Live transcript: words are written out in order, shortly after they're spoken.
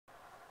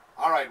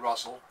right,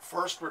 Russell.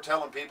 First, we're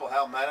telling people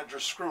how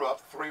managers screw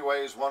up 3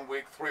 ways one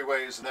week, 3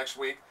 ways the next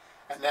week,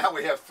 and now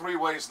we have 3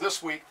 ways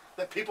this week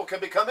that people can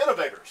become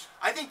innovators.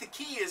 I think the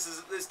key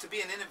is to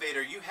be an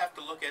innovator, you have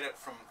to look at it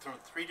from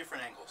 3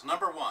 different angles.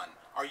 Number one,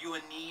 are you a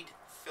need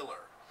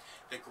filler?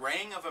 The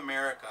graying of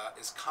America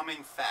is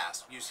coming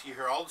fast. You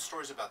hear all the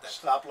stories about that.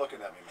 Stop looking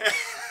at me,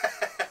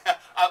 man.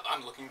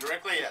 I'm looking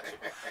directly at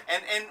you.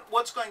 And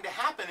what's going to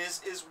happen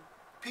is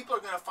people are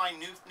going to find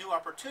new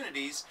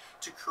opportunities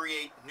to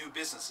create new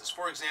businesses.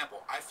 For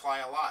example, I fly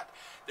a lot.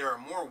 There are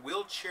more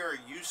wheelchair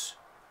use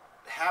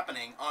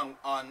happening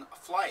on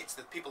flights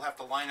that people have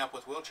to line up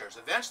with wheelchairs.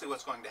 Eventually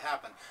what's going to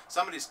happen,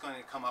 somebody's going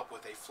to come up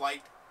with a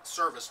flight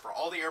service for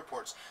all the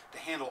airports to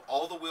handle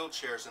all the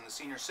wheelchairs and the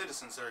senior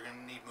citizens that are going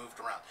to need moved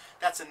around.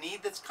 That's a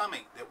need that's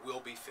coming that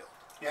will be filled.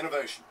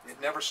 Innovation. It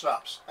never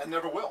stops and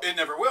never will. It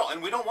never will,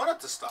 and we don't want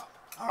it to stop.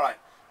 All right.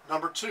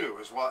 Number 2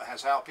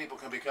 is how people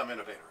can become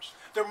innovators.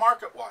 They're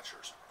market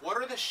watchers. What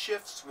are the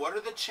shifts? What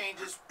are the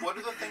changes? What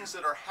are the things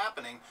that are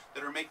happening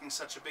that are making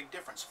such a big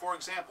difference? For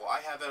example, I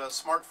have a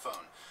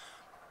smartphone.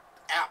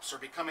 Apps are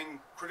becoming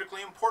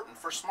critically important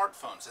for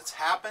smartphones. It's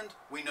happened.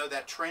 We know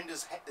that trend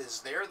is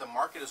there. The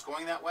market is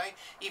going that way.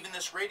 Even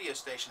this radio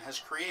station has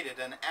created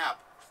an app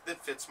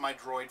that fits my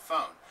Droid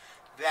phone.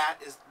 That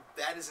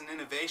is an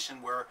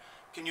innovation where,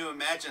 can you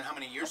imagine how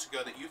many years ago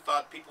that you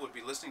thought people would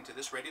be listening to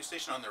this radio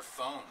station on their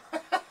phone?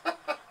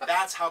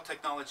 That's how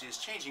technology is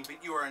changing,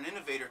 but you are an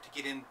innovator to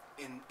get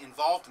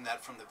involved in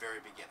that from the very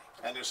beginning.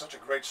 And there's such a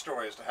great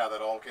story as to how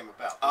that all came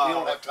about. We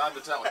don't have time to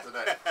tell it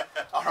today.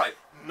 All right,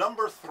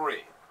 number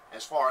 3,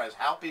 as far as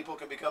how people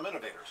can become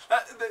innovators.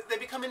 They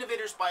become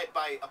innovators by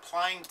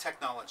applying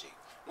technology.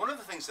 One of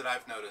the things that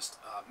I've noticed,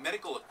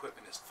 medical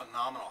equipment is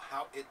phenomenal,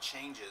 how it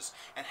changes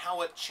and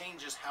how it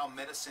changes how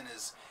medicine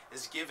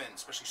is given,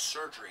 especially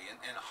surgery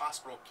and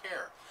hospital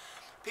care.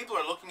 People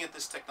are looking at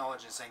this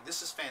technology and saying,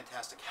 this is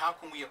fantastic. How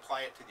can we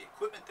apply it to the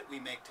equipment that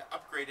we make to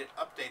upgrade it,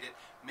 update it,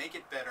 make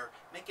it better,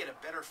 make it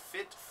a better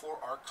fit for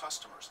our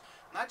customers?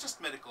 Not just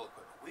medical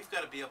equipment. We've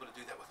got to be able to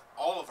do that with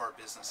all of our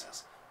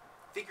businesses.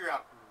 Figure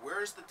out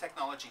where is the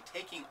technology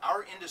taking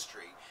our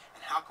industry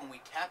and how can we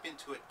tap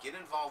into it, get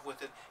involved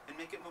with it, and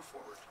make it move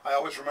forward. I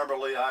always remember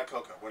Lee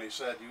Iacocca when he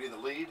said, you either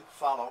lead,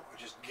 follow, or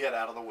just get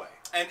out of the way.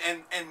 And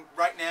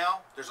right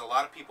now, there's a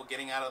lot of people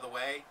getting out of the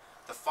way.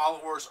 The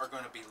followers are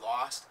going to be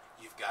lost.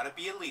 You've got to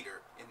be a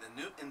leader.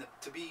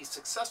 To be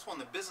successful in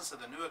the business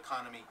of the new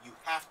economy, you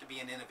have to be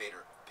an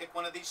innovator. Pick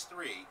one of these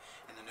 3,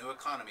 and the new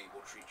economy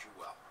will treat you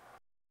well.